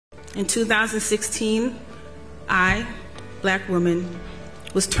In 2016, I, Black woman,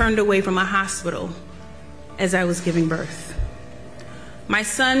 was turned away from a hospital as I was giving birth. My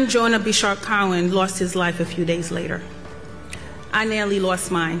son, Jonah Bichotte Hermelyn, lost his life a few days later. I nearly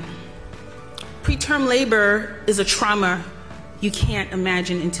lost mine. Preterm labor is a trauma you can't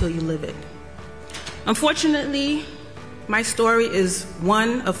imagine until you live it. Unfortunately, my story is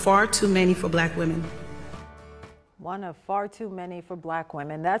one of far too many for Black women. One of far too many for Black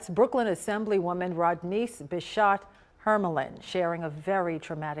women. That's Brooklyn Assemblywoman Rodneyse Bichotte Hermelyn sharing a very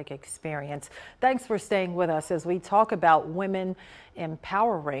traumatic experience. Thanks for staying with us as we talk about women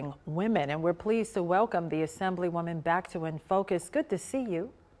empowering women. And we're pleased to welcome the Assemblywoman back to In Focus. Good to see you.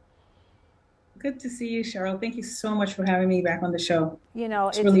 Good to see you, Cheryl. Thank you so much for having me back on the show. You know,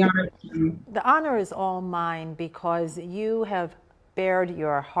 it's really honored to you. The honor is all mine because you have bared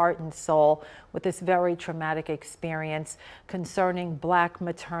your heart and soul with this very traumatic experience concerning Black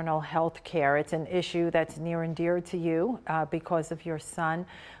maternal health care. It's an issue that's near and dear to you because of your son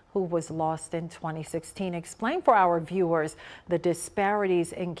who was lost in 2016. Explain for our viewers the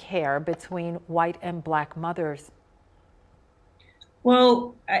disparities in care between white and Black mothers.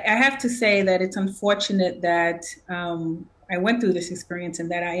 Well, I have to say that it's unfortunate that I went through this experience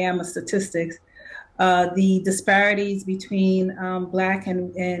and that I am a statistic. The disparities between Black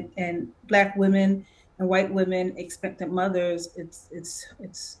and Black women and white women expectant mothers, it's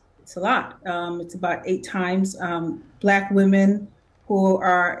a lot. It's about 8 times. Black women who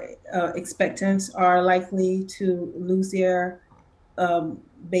are expectants are likely to lose their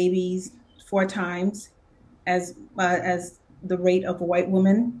babies 4 times as the rate of a white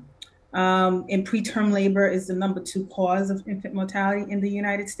woman. And preterm labor is the #2 cause of infant mortality in the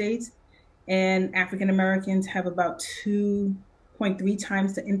United States. And African Americans have about 2.3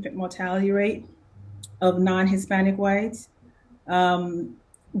 times the infant mortality rate of non-Hispanic whites.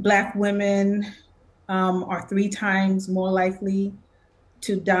 Black women are 3 times more likely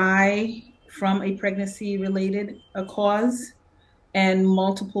to die from a pregnancy-related cause, and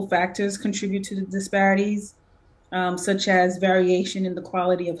multiple factors contribute to the disparities, such as variation in the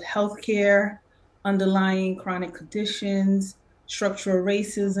quality of health care, underlying chronic conditions, structural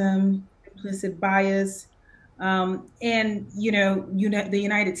racism, implicit bias, and the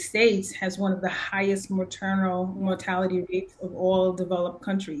United States has one of the highest maternal mortality rates of all developed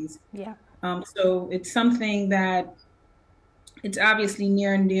countries. Yeah. So it's something that it's obviously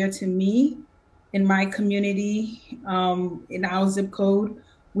near and dear to me. In my community, in our zip code,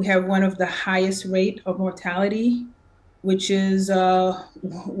 we have one of the highest rate of mortality, which is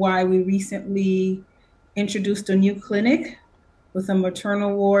why we recently introduced a new clinic with a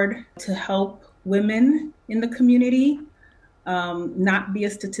maternal ward to help women in the community not be a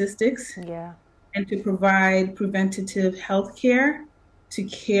statistics, and to provide preventative health care to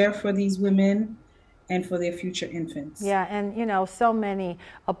care for these women and for their future infants. Yeah, and so many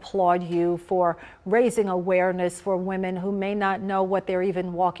applaud you for raising awareness for women who may not know what they're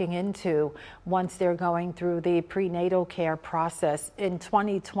even walking into once they're going through the prenatal care process. In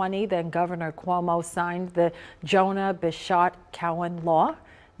 2020, then Governor Cuomo signed the Jonah Bichotte Cowan law,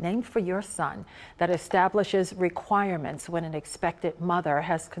 named for your son, that establishes requirements when an expectant mother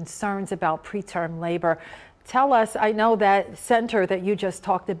has concerns about preterm labor. Tell us, I know that center that you just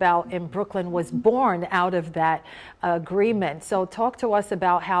talked about in Brooklyn was born out of that agreement. So talk to us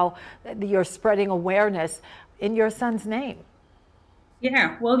about how you're spreading awareness in your son's name.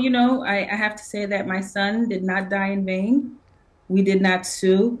 Yeah, well, I have to say that my son did not die in vain. We did not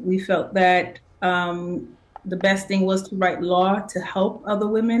sue. We felt that the best thing was to write law to help other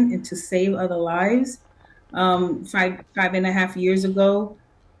women and to save other lives. 5.5 years ago,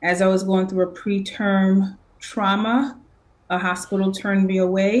 as I was going through a preterm trauma, a hospital turned me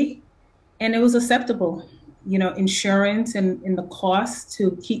away, and it was acceptable. Insurance and the cost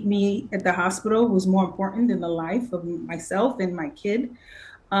to keep me at the hospital was more important than the life of myself and my kid.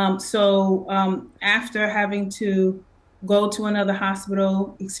 So after having to go to another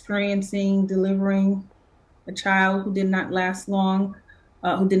hospital, experiencing delivering a child who did not last long,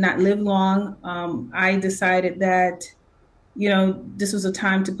 who did not live long, I decided that this was a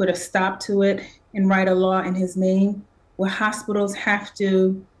time to put a stop to it and write a law in his name where hospitals have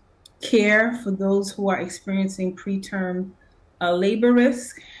to care for those who are experiencing preterm labor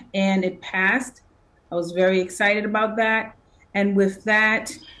risk. And it passed. I was very excited about that. And with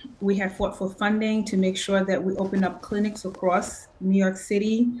that, we have fought for funding to make sure that we open up clinics across New York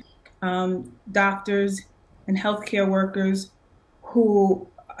City, doctors and healthcare workers who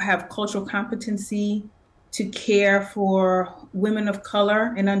have cultural competency to care for women of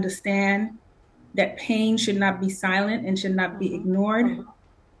color and understand that pain should not be silent and should not be ignored.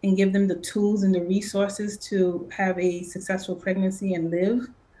 and give them the tools and the resources to have a successful pregnancy and live.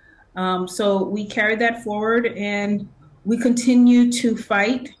 So we carried that forward, and we continue to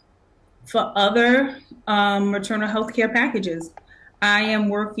fight for other maternal health care packages. I am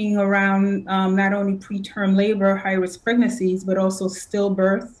working around not only preterm labor, high-risk pregnancies, but also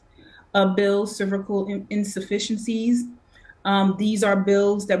stillbirth bills, cervical insufficiencies. These are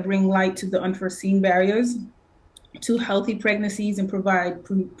bills that bring light to the unforeseen barriers to healthy pregnancies and provide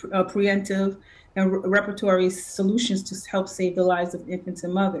preemptive and reparatory solutions to help save the lives of infants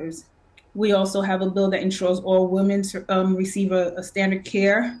and mothers. We also have a bill that ensures all women receive a standard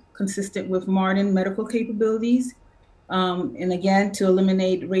care consistent with modern medical capabilities. And again, to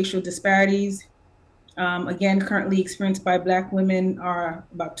eliminate racial disparities. Again, currently experienced by Black women are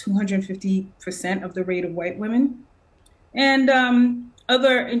about 250% of the rate of white women. And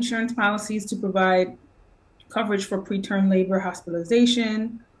other insurance policies to provide coverage for preterm labor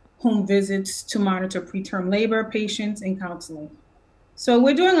hospitalization, home visits to monitor preterm labor patients, and counseling. So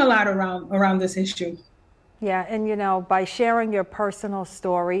we're doing a lot around this issue. Yeah, and you know, by sharing your personal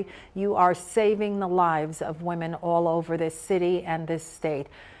story, you are saving the lives of women all over this city and this state.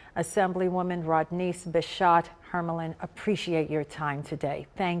 Assemblywoman Rodneyse Bichotte Hermelyn, appreciate your time today.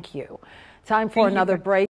 Thank you. Time for another break.